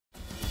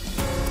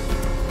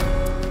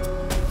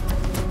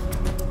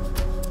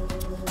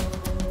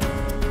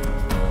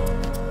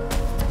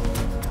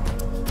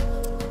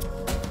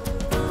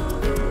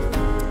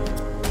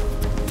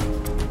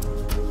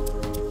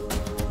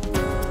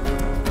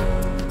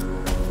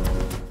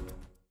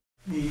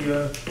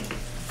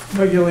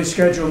regularly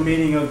scheduled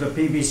meeting of the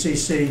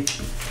Pbcc.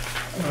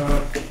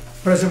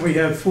 Present we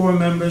have 4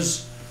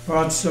 members: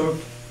 Bob Sook,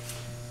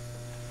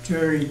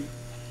 Jerry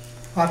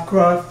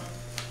Hopcroft,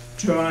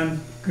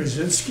 John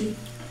Krasinski.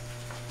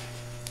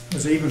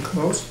 Was it even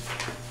close?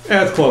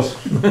 Yeah, it's close.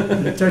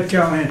 Ted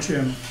Callahan,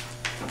 Chairman,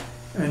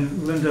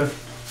 and Linda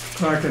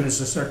Clarkin is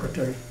the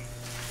secretary.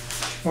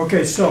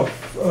 Okay, so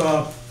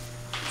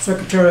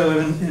secretarial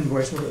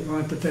invoice. We'll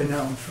entertain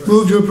that one first.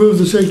 Move to approve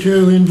the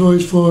secretarial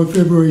invoice for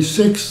February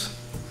 6th,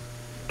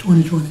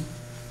 2020.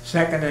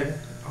 Seconded.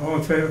 All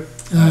in favor?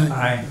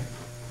 Aye.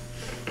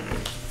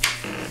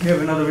 We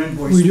have another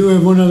invoice. We do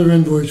have one other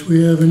invoice.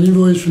 We have an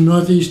invoice from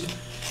Northeast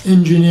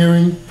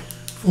Engineering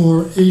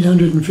for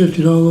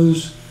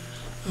 $850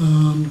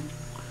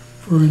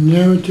 for a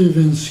narrative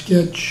and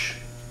sketch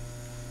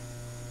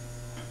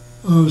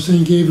of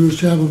St. Gabriel's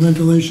Chapel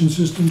ventilation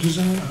system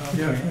design.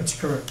 Yeah, that's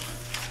correct.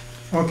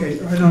 Okay,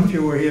 I don't know if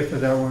you were here for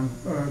that one.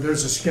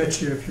 There's a sketch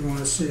here if you want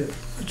to see it.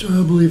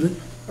 I believe it.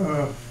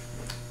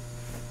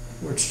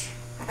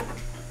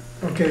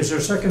 Okay, is there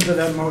a second to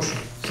that motion?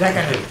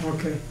 Seconded.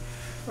 Okay.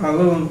 A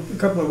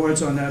couple of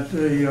words on that.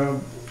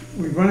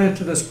 We've run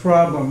into this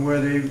problem where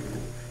the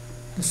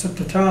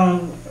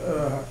town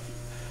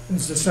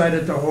has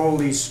decided to hold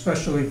these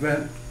special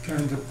event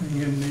kind of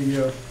thing in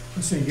the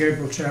St.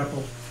 Gabriel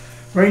Chapel.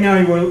 Right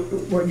now,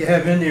 what you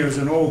have in there is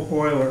an old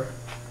boiler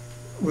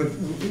with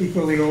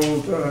equally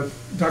old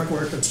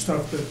ductwork and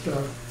stuff that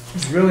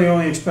is really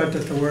only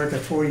expected to work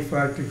at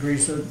 45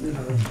 degrees.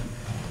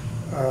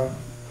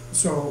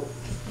 So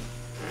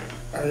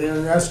I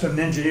asked an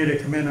engineer to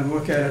come in and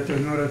look at it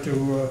in order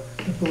to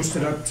boost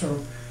it up so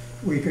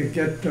we could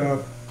get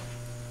a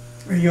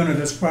unit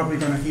that's probably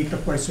going to heat the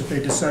place if they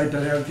decide to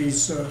have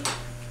these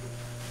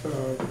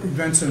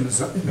events in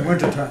the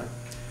wintertime.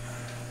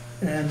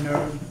 And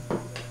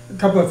a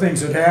couple of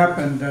things that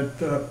happened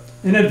that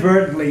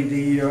inadvertently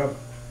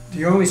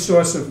the only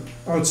source of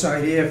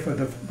outside air for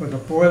the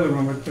boiler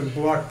room had been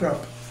blocked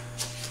up.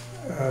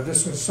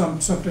 This was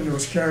something that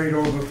was carried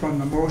over from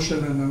the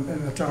motion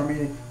in the town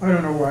meeting. I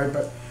don't know why,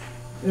 but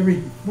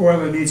every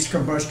boiler needs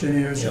combustion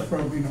air, as you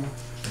probably know.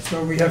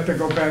 So we have to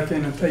go back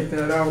in and take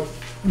that out.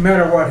 No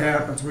matter what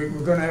happens, we're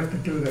going to have to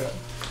do that.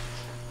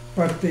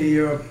 But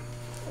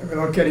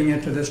without getting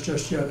into this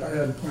just yet, I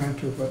hadn't planned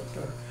to, but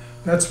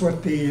that's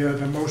what the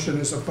motion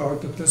is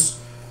about. That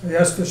I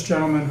asked this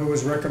gentleman who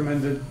was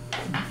recommended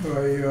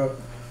by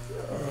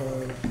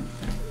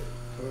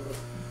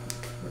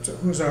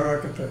who's our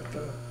architect?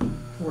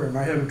 Boy, am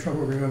I having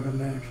trouble remembering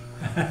names.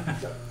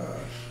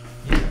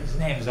 His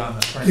name's on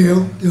the front.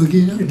 Dale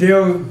Gina?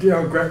 Dale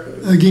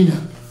Gina.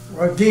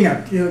 Well,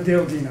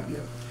 Dale Dina,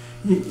 yeah.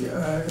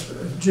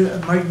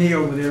 Mike Nee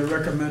over there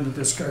recommended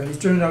this guy. He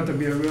turned out to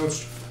be a real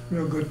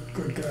good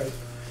guy.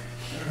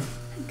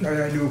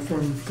 Guy I knew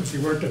from, because he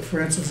worked at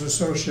Francis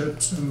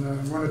Associates and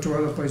 1 or 2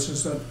 other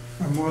places that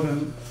I'm more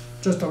than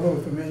just a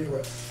little familiar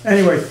with.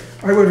 Anyway,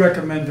 I would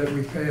recommend that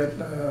we pay it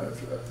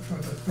for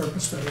the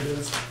purpose that it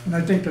is. And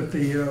I think that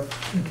the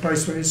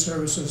price for his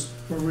services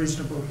were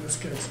reasonable in this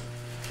case.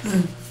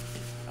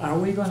 Are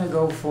we going to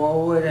go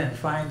forward and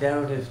find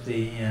out if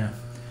the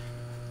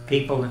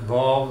people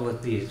involved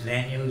with these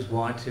venues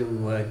want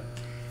to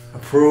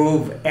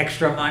approve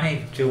extra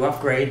money to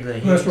upgrade the...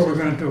 That's what we're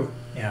going to do.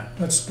 Yeah.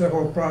 That's the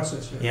whole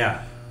process here.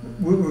 Yeah.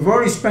 We've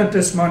already spent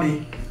this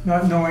money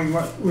not knowing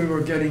what we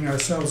were getting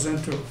ourselves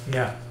into.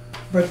 Yeah.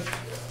 But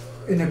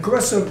in the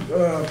course of,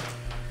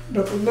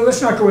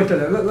 let's not go into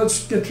that.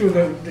 Let's get through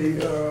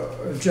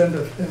the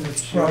agenda in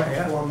its proper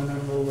form, and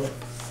then we'll.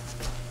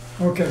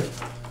 Okay.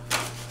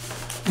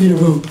 Need a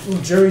vote.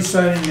 Well, Jerry's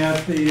signing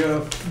at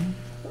the.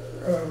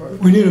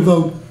 We need a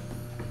vote.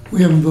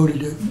 We haven't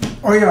voted yet.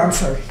 Oh yeah, I'm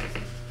sorry.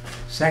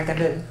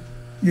 Seconded.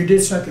 You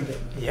did second it.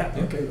 Yeah.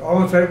 Okay.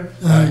 All in favor?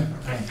 Aye.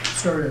 Okay.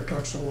 Sorry, I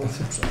talked so long.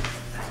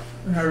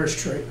 An Irish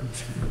trait.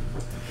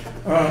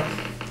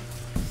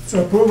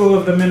 So approval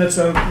of the minutes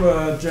of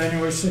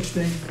January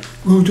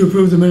 16th. Move to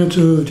approve the minutes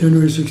of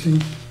January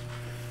 16th.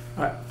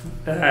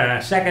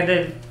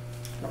 Seconded.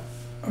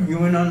 Are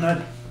you in on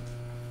that,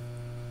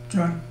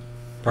 John?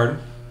 Pardon?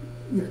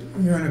 You're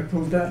going to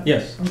approve that?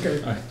 Yes.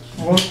 Okay. Aye.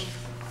 All,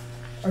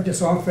 I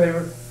guess all in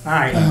favor?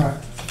 Aye.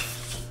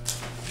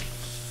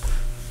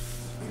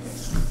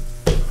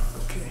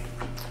 Okay.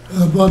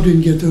 Bob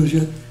didn't get those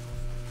yet.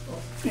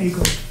 There you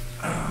go.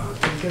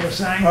 Get a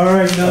sign. All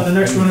right, now the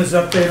next one is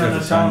update on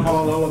the town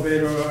hall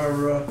elevator.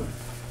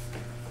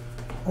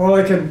 All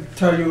I can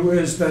tell you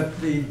is that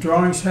the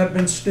drawings have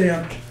been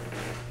stamped,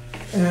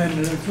 and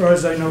as far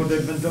as I know,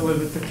 they've been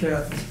delivered to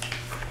Kathy.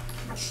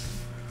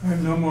 I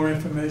have no more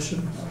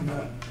information on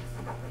that.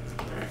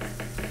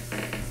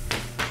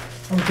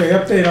 Okay,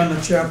 update on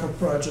the chapel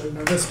project.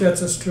 Now this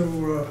gets us to,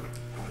 all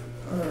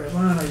right,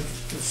 why don't I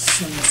just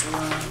send this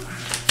around?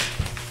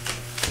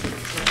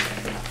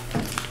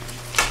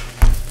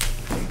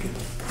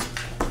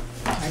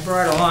 I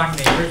brought along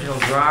the original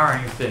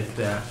drawings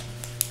that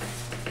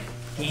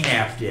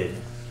ENAP did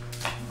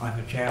on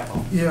the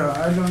chapel. Yeah,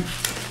 I don't,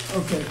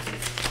 okay.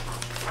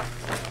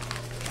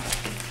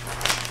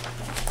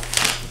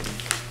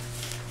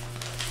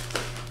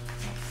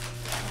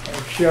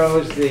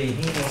 shows the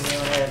heating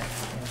unit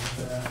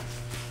and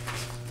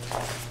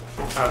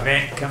a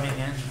vent coming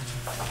in.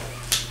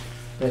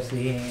 That's the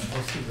heating,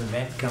 this is the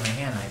vent coming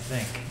in, I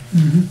think.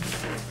 Mhm.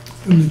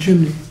 From the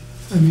chimney,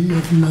 I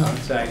mean, from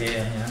Outside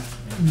here, yeah.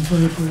 the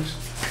fireplace.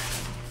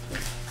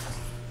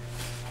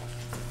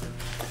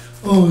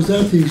 Oh, is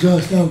that the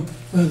exhaust out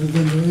rather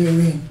than the air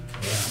in?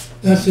 Yeah.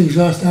 That's the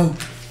exhaust out.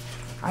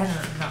 I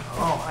don't know,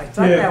 oh, I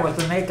thought Yeah. that was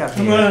the makeup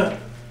I'm here.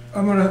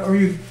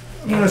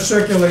 gonna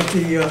circulate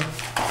the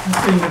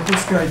thing that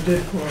this guy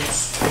did for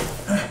us.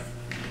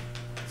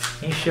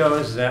 He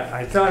shows,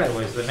 I thought it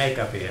was the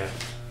makeup here.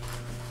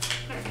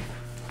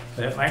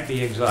 But it might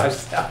be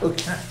exhaust out.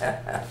 Okay,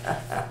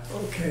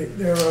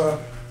 there are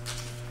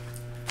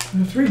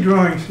 3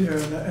 drawings here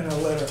in a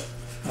letter,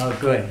 Oh,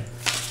 good.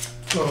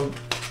 so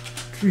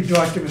 3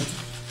 documents.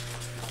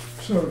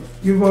 So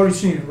you've already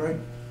seen it, right?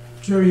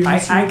 Joe, you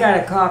seen I it? got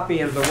a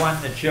copy of the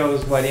one that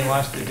shows what he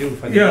wants to do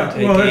for the Yeah,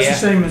 well, that's the yeah.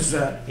 same as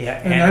that.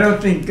 Yeah, And I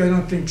don't think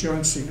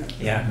John's seen it.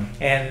 Yeah,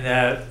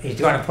 and he's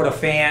gonna put a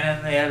fan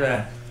in there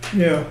to,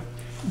 Yeah.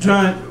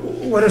 John,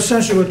 what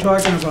essentially we're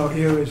talking about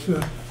here is, you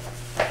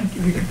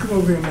can come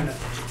over here a minute.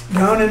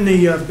 Down in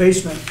the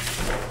basement,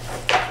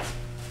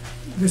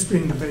 this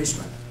being the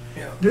basement,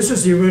 this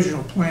is the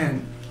original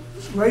plan.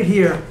 Right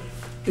here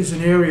is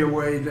an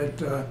areaway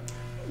that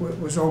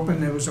was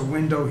open, there was a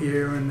window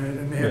here, and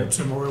they Yeah. had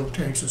some oil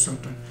tanks or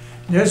something.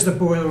 There's the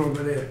boiler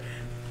over there.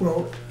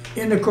 Well,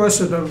 in the course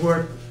of the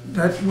work,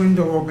 that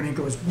window opening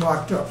was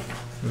blocked up.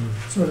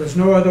 So there's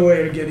no other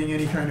way of getting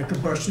any kind of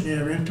combustion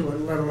air into it,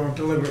 let alone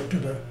deliver it to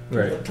the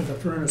Right. to the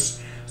furnace.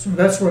 So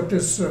that's what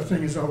this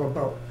thing is all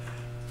about.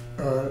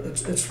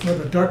 It's for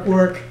the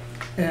ductwork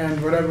and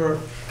whatever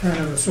kind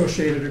of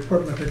associated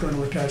equipment they're going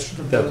to attach to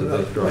the That's what boiler,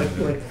 that's drawing,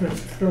 like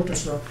filter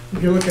stuff.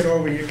 If you look it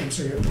over, you can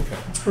see it.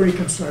 It's pretty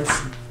concise.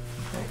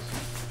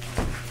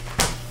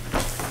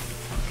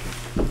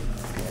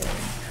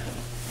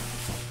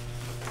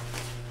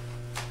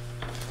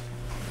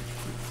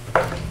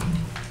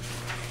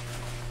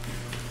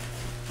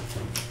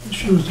 It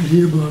shows it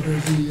here, Bob,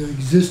 as the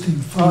existing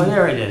oh, floor.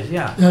 there it is,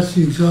 yeah. That's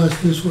the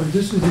exhaust this way.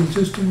 This is the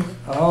existing one.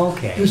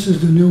 Okay, This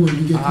is the new one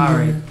to get all to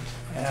right.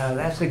 there.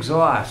 That's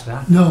exhaust,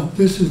 huh? No,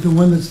 this is the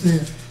one that's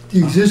there. The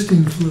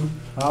existing flue,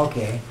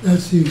 Okay,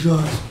 that's the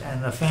exhaust.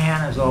 and the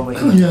fan is over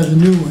here. Yeah, the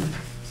new one.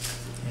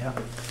 Yeah.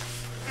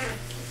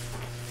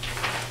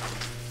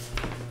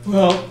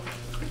 Well,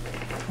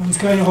 I was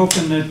kind of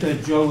hoping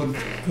that Joe would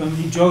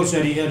come. Joe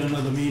said he had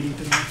another meeting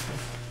tonight, so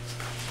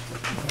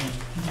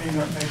he may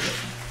not make it.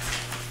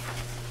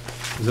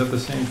 Is that the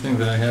same thing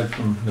that I had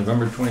from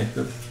November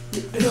 25th?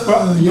 Yes,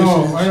 No, it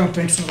is. I don't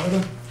think so. I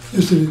don't.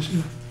 Yes, it is,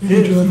 yeah. It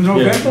is from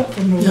November?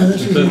 From Yeah, November?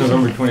 that's It says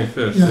November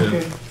 25th, Yeah. yeah. Okay.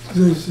 It's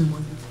the same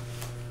one.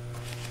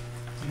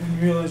 I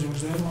didn't realize it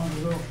was that long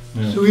ago.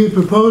 Yeah. So we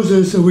propose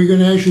this, are we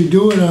gonna actually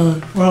do it,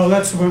 Well,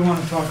 that's what we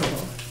want to talk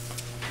about.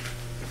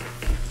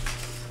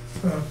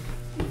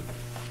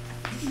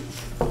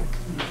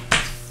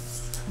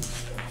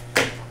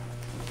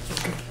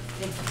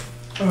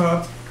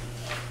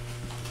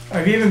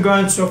 I've even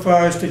gone so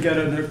far as to get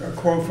a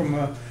quote from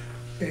a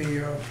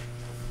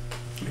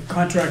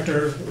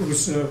contractor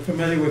who's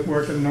familiar with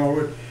work in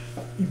Norwood.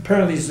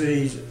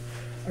 Apparently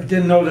I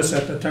didn't know this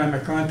at the time I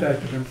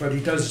contacted him, but he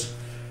does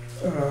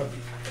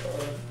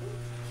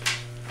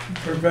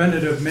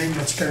preventative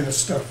maintenance kind of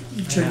stuff.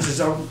 He changes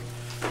out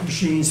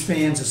machines,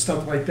 fans and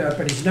stuff like that,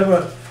 but he's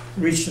never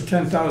reached the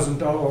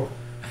 $10,000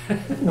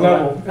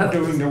 level of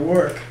doing the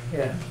work.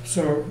 Yeah.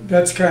 So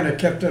that's kind of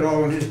kept it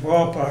all in his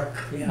ballpark.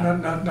 Yeah.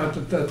 Not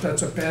that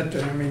that's a bad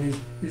thing. I mean,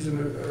 he's a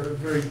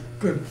very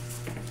good,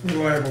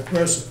 reliable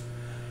person.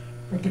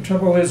 But the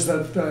trouble is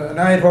that, and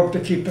I had hoped to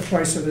keep the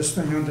price of this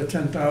thing under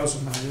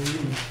 10,000.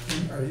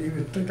 I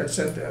even think I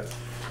said that.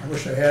 I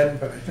wish I hadn't,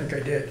 but I think I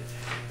did.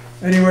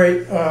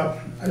 Anyway,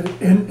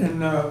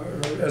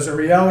 as a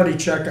reality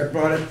check, I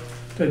brought it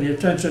to the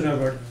attention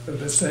of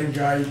the same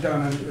guy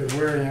down in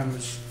Wareham.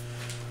 His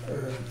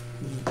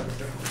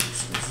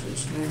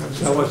name is.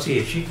 So what's he,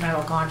 a sheet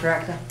metal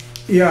contractor?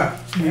 Yeah,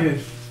 he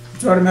is.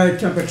 It's automatic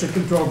temperature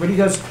control, but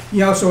he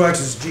also acts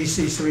as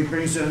GC, so he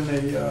brings in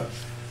the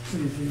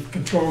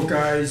control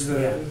guys,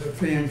 the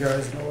fan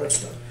guys and all that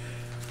stuff.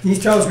 He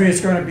tells me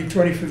it's gonna be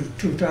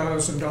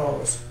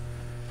 $22,000.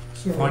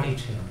 So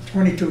 22.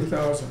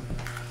 22,000,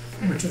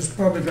 which is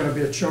probably gonna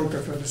be a choker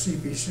for the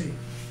CPC.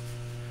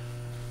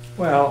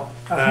 Well,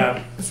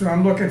 So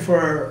I'm looking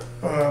for,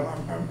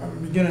 I'm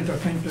beginning to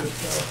think that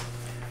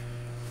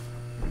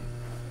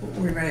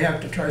we may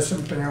have to try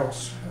something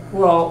else.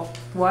 well,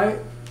 why,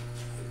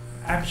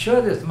 I'm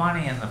sure there's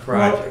money in the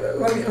project.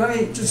 Well, let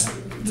me just,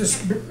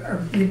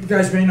 you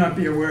guys may not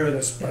be aware of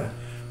this, but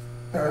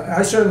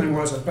I certainly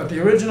wasn't. But the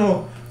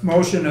original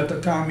motion at the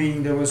town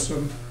meeting, there was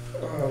some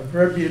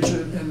verbiage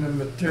in the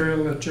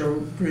material that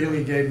Joe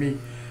Greeley gave me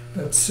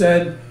that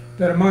said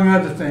that, among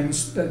other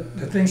things, that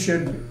the thing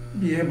should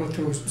be able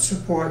to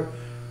support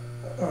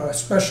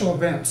special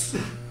events.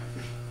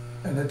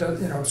 And it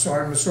does, so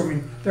I'm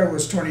assuming that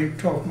was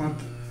 12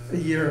 month a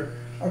year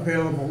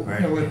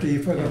availability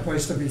for the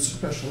place to be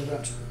special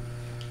events.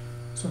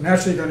 So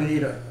naturally you're gonna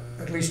need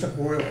at least a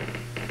boiler.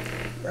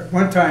 At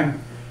one time,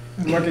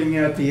 in looking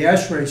at the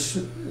ash race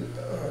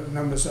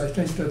numbers, I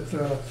think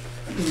that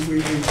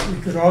we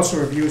could also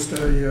have used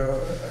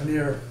an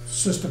air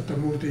system to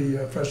move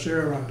the fresh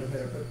air around in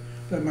there, but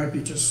that might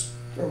be just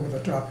over the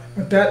top.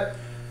 But that,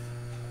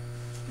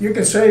 you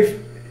could say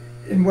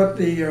in what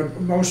the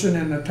motion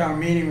in the town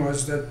meeting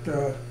was that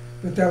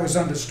that was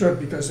understood,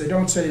 because they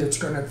don't say it's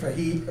gonna for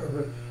heat,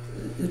 or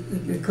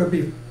it could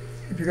be,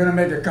 if you're gonna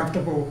make it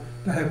comfortable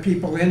to have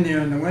people in there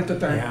in the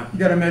wintertime, Yeah. you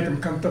gotta make them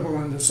comfortable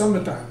in the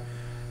summertime.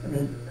 I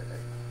mean,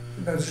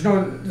 there's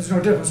no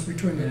difference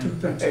between the two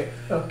things.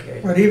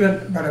 Okay. But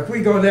if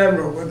we go that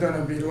route, we're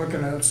gonna be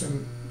looking at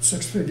some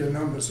six-figure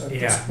numbers at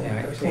this Yeah, point. yeah,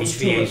 it's close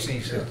to it.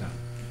 HVAC system.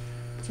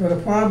 So the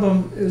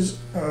problem is,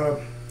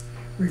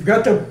 we've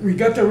got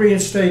to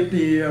reinstate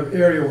the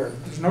area work.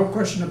 There's no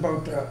question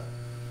about that.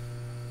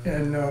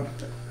 And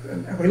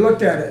we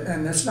looked at it,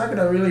 and it's not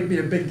gonna really be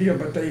a big deal,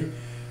 but in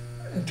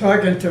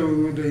talking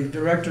to the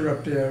director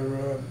up there,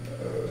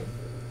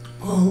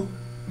 Paul,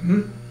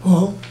 hmm?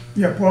 Paul,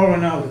 Yeah, Paul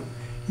Rinaldi.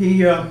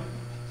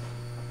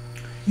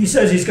 He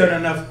says he's got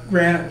enough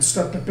granite and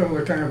stuff to build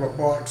a kind of a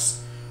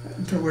box,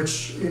 to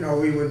which,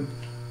 we would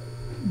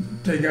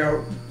dig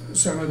out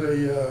some of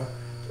the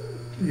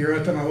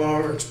earth and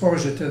allow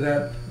exposure to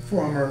that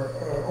former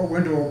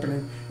window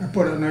opening, and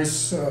put a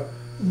nice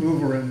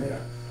louver in there.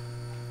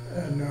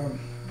 And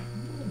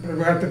but it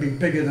would have to be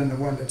bigger than the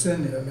one that's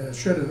in there. I mean, it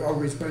should have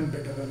always been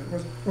bigger than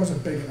it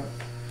wasn't big enough.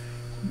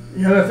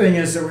 The other thing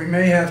is that we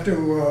may have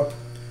to,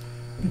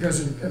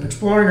 because in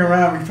exploring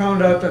around, we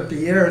found out that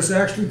the air is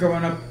actually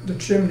going up the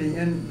chimney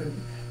in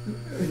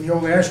the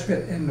old ash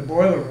pit in the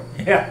boiler room.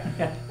 Yeah,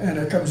 yeah. And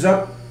it comes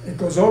up, it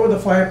goes over the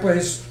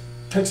fireplace,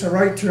 takes a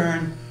right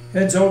turn,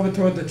 heads over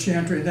toward the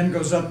chantry, then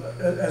goes up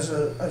as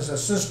a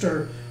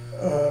sister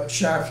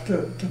shaft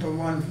to the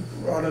one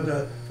out of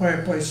the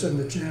fireplace in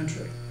the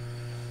chantry.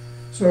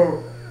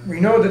 So we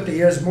know that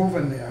the air's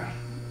moving there.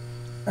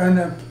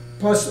 And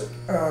plus,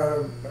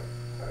 I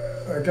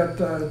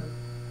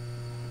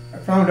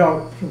found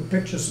out through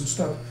pictures and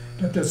stuff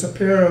that there's a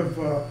pair of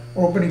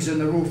openings in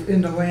the roof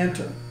in the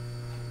lantern,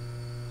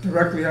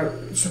 directly out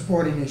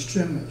supporting these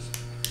chimneys.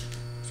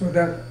 So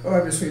that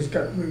obviously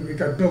we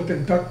got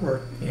built-in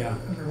ductwork. Yeah.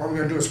 And what we're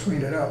gonna do is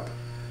clean it up.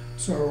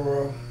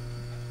 So,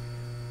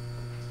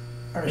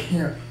 I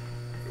mean,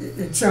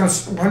 it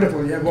sounds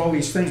wonderful, you have all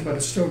these things, but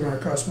it's still gonna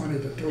cost money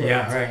to do it.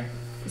 Yeah, right.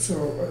 So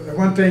the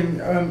one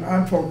thing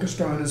I'm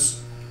focused on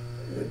is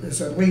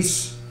at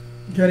least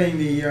getting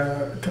the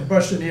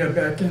combustion air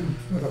back in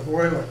for the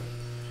boiler.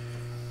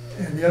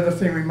 And the other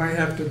thing we might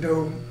have to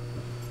do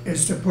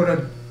is to put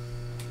an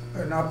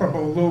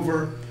operable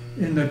louver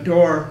in the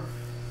door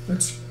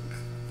that's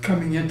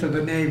coming into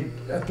the nave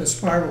at the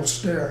spiral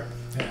stair,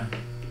 Yeah.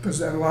 because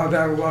that allow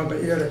the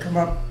air to come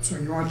up, so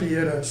you want the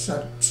air to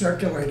start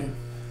circulating.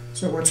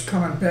 So what's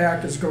coming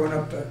back is going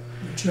up the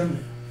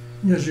chimney.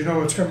 As you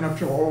know, it's coming up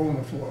through a hole in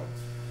the floor.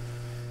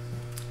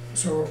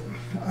 So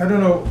I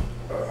don't know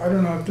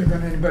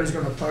if anybody's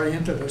gonna buy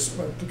into this,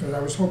 but because I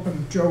was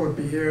hoping Joe would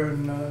be here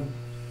and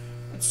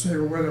say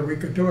whether we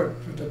could do it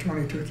for the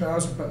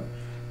 22,000, but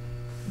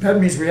that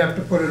means we have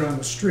to put it on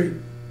the street.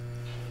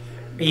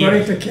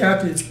 According to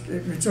Kathy,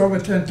 it's over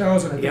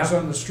 10,000, it goes Yeah.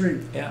 on the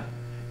street. Yeah.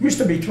 Used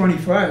to be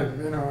 25,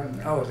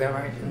 Oh, is that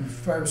right?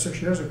 5 or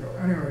 6 years ago.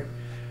 Anyway,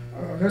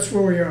 that's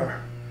where we are.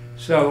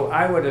 So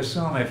I would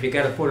assume if you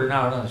gotta put it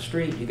out on the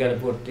street, you gotta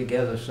put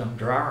together some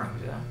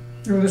drawings,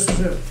 yeah? This is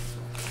it.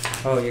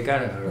 Oh, you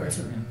got it already. That's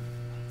it.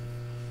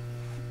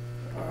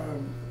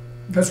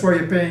 That's why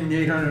you're paying the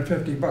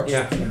 $850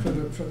 Yeah.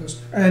 for this.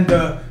 And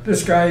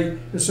this guy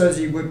says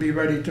he would be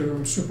ready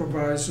to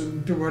supervise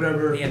and do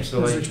whatever The is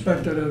installation.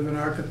 expected of an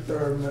architect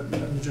or an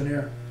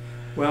engineer.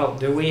 Well,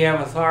 do we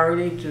have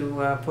authority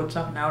to put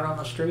something out on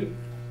the street?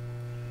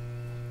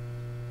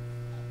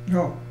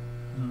 No.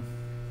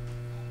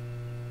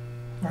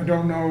 I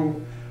don't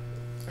know.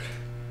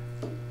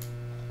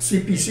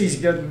 CPC's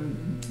getting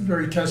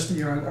very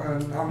testy on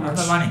how On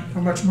the money.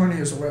 much money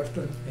is left.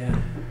 Yeah.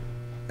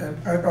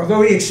 And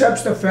although he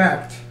accepts the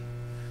fact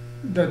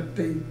that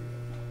the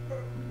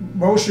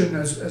motion,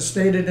 as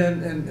stated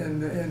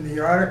in the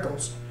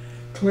articles,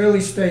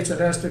 clearly states it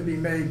has to be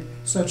made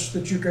such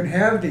that you can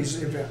have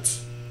these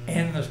events.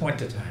 In this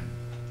wintertime.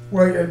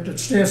 Well, it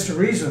stands to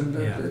reason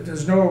Yeah. that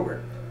there's no,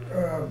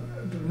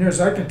 near as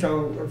I can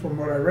tell from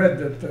what I read,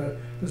 that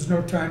there's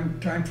no time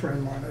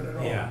frame on it at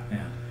all. Yeah,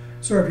 yeah.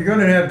 So if you're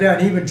gonna have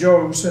that, even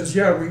Joe says,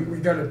 yeah, we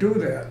gotta do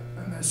that.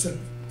 And I said,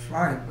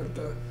 fine,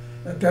 but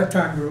at that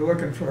time, we were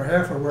looking for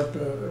half of what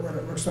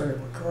it looks like it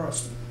would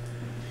cost.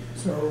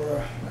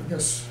 So I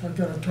guess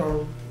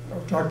I'll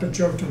talk to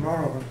Joe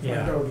tomorrow and find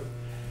Yeah. out.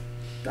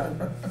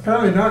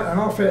 Apparently not, in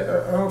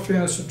all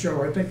fairness to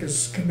Joe, I think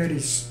his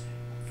committee's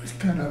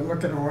kind of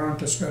looking around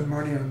to spend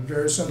money on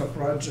various other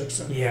projects.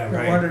 And Yeah,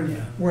 they're right, wondering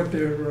yeah. what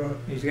their,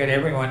 He's got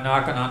everyone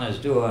knocking on his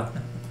door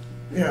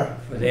yeah.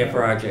 for their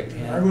project, I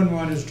yeah. wouldn't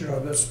want his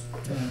job,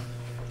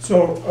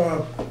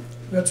 so,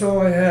 that's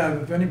all I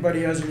have. If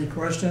anybody has any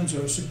questions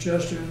or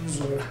suggestions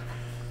or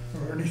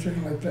or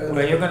anything like that.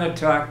 Well, you're gonna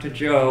talk to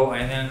Joe,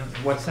 and then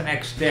what's the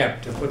next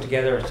step? To put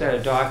together a set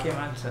of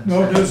documents? And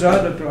No, send- those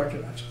are the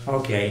documents.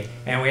 Okay,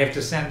 and we have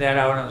to send that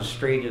out on the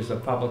street as a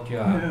public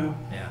job? Yeah.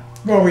 Yeah,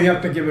 Well, we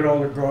have to give it all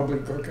to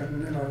gobbledygook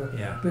and, you know,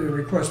 yeah, the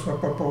request for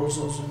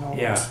proposals and all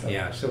that yeah, stuff.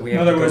 yeah, so we In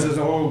have to other words, go, there's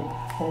a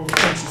whole bunch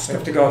of we stuff.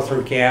 have to go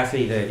through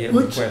Kathy to get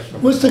What's, requests for.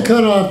 what's the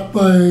cutoff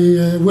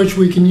by which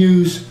we can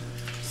use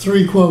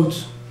 3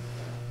 quotes?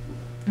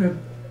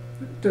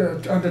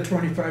 Under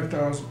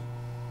 25,000.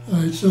 All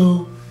right,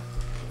 so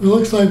it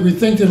looks like we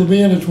think it'll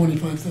be under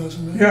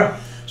 25,000. Yeah,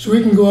 So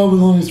we can go out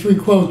with only 3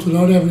 quotes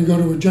without having to go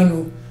to a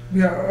general.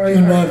 yeah,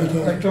 And I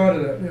advertise. thought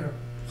of that,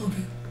 yeah.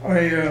 Okay. I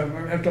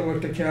have to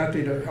look to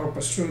Kathy to help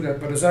us through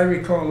that, but as I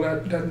recall,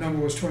 that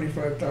number was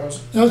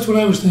 25,000. That's what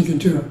I was thinking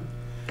too.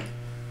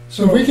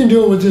 So if we can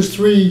do it with just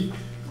 3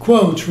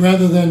 quotes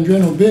rather than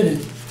general bidding,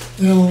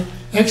 it'll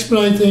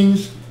expedite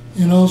things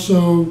and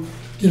also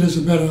get us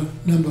a better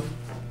number,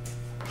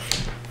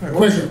 I hope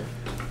quicker. so.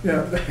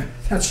 Yeah,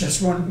 that's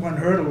just one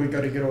hurdle we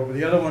gotta get over.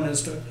 The other one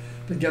is to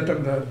get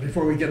them to,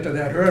 before we get to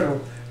that hurdle,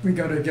 we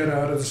gotta get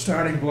out of the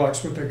starting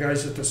blocks with the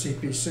guys at the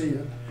CPC.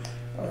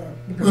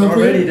 Because Well, if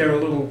we- already they're a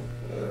little,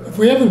 If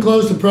we haven't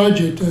closed the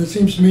project, it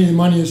seems to me the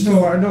money is no,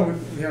 still, I know,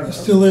 we have.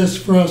 still is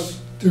for us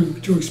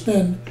to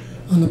expend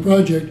on the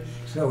project.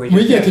 So we We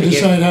just get have to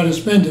decide how to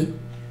spend it.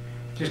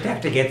 Just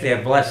have to get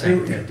their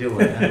blessing to do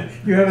it, huh?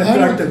 You haven't I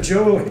talked don't- to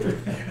Joe lately.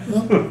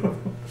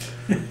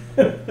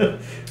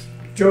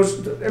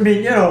 Joe's, I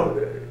mean, you know,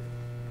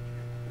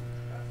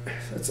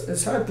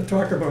 it's hard to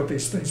talk about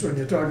these things when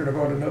you're talking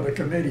about another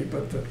committee,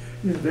 but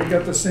you know, they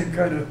got the same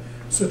kind of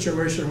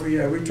situation we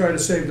have. We try to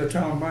save the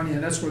town money,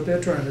 and that's what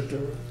they're trying to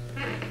do.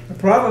 The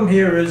problem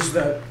here is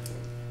that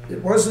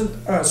it wasn't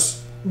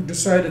us who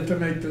decided to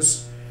make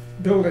this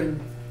building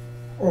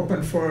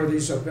open for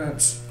these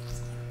events.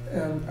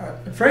 And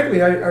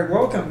frankly, I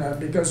welcome that,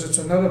 because it's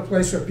another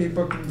place where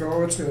people can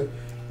go.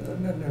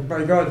 And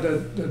by God,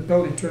 the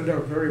building turned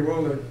out very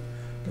well.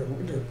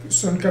 The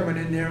sun coming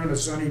in there on a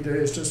sunny day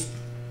is just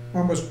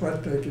almost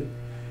breathtaking.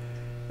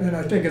 And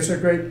I think it's a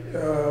great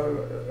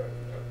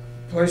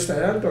place to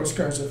have those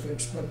kinds of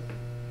things, but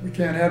we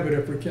can't have it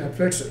if we can't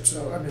fix it.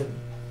 So, I mean,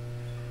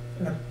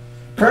 and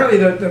apparently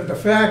the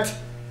fact,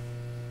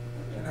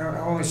 and I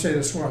only say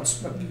this once,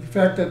 but the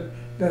fact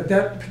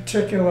that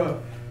particular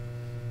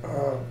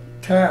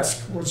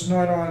task was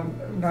not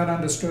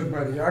understood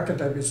by the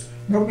architect is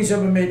nobody's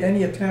ever made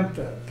any attempt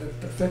to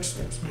fix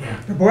things. Yeah.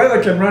 The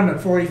boiler can run at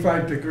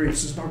 45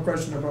 degrees, there's no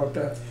question about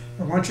that.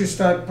 But once you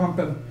start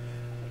pumping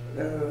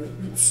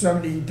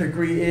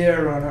 70-degree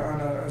air on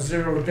a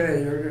 0 day,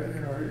 you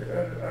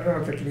know, I don't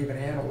know if it can even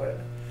handle it.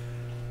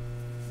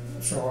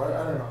 So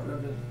I don't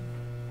know.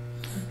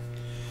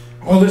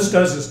 All this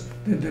does is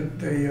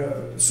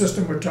the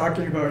system we're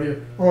talking about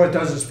here. All it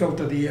does is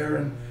filter the air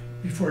in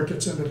before it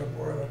gets into the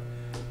boiler,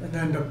 and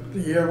then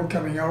the air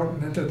coming out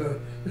and into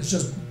it's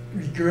just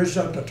regurgitates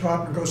out the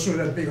top and goes through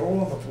that big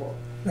hole in the floor.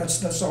 That's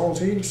the whole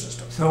heating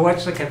system. So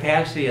what's the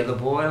capacity of the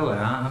boiler?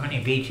 How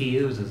many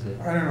BTUs is it?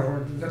 I don't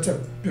know. That's a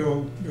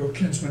Bill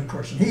Kinsman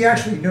question. He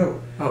actually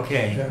knew.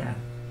 Okay. Yeah. Yeah.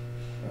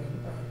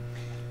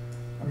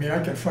 I mean,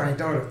 I can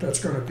find out if that's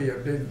going to be a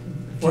big.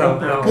 Well,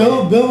 deal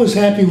no. Bill was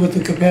happy with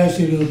the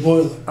capacity of the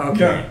boiler.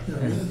 Okay.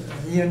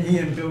 Yeah. He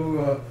and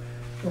Bill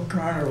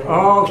O'Connor. were-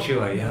 Oh,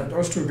 sure, yeah.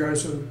 Those two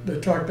guys, they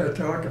talk that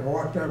talk and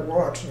walk that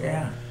walk. So.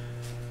 Yeah.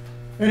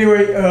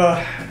 Anyway,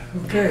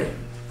 okay.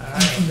 All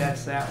right,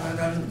 that's that one. And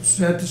I'm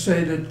sad to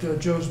say that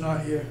Joe's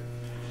not here.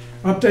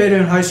 Update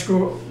on high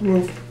school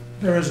roof,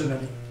 there isn't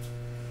any.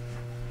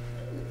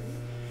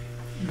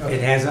 Nothing.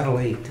 It hasn't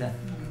leaked, huh?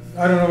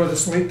 I don't know whether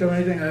it's leaked or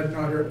anything, I have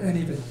not heard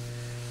anything.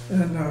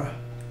 And,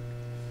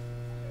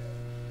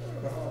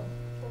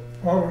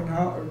 Paul,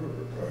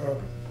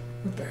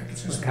 what the heck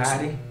is his name?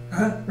 Riccardi?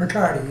 Huh?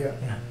 Riccardi,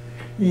 yeah.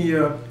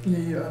 Yeah.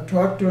 He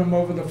talked to him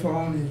over the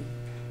phone.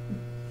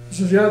 He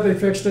says, yeah, they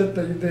fixed it,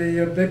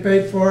 they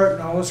paid for it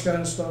and all this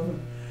kind of stuff.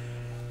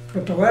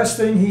 But the last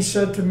thing he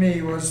said to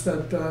me was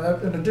that,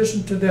 in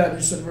addition to that,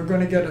 he said, we're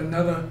gonna get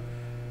another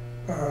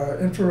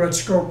infrared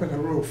scope in the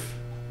roof.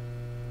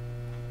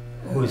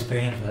 Who's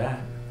paying for that?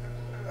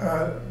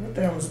 What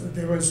the hell was,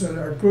 there was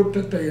a group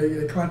that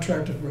they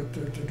contracted with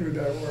to do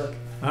that work.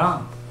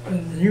 Oh,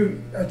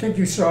 And I think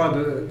you saw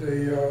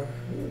the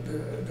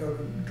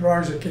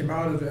drawings that came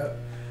out of that.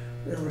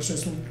 It was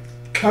just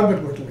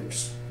covered with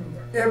leaks.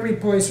 Every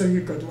place that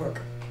you could look.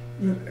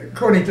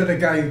 According to the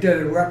guy who did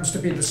it, who happens to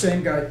be the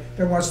same guy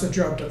that wants the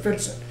job to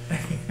fix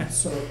it.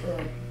 So,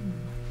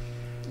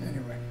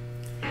 anyway.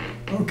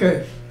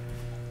 Okay.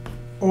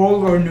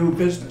 Old or new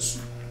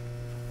business?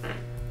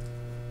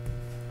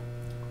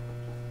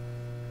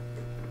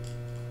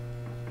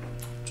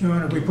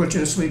 John, have we put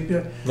you to sleep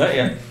yet? Not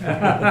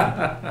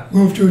yet.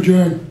 Move to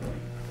adjourn.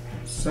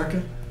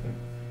 Second?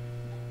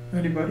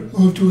 Anybody?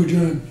 Move to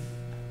adjourn.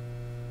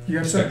 You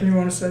got something you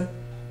want to say?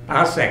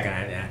 I'll second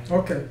it, yeah.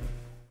 Okay.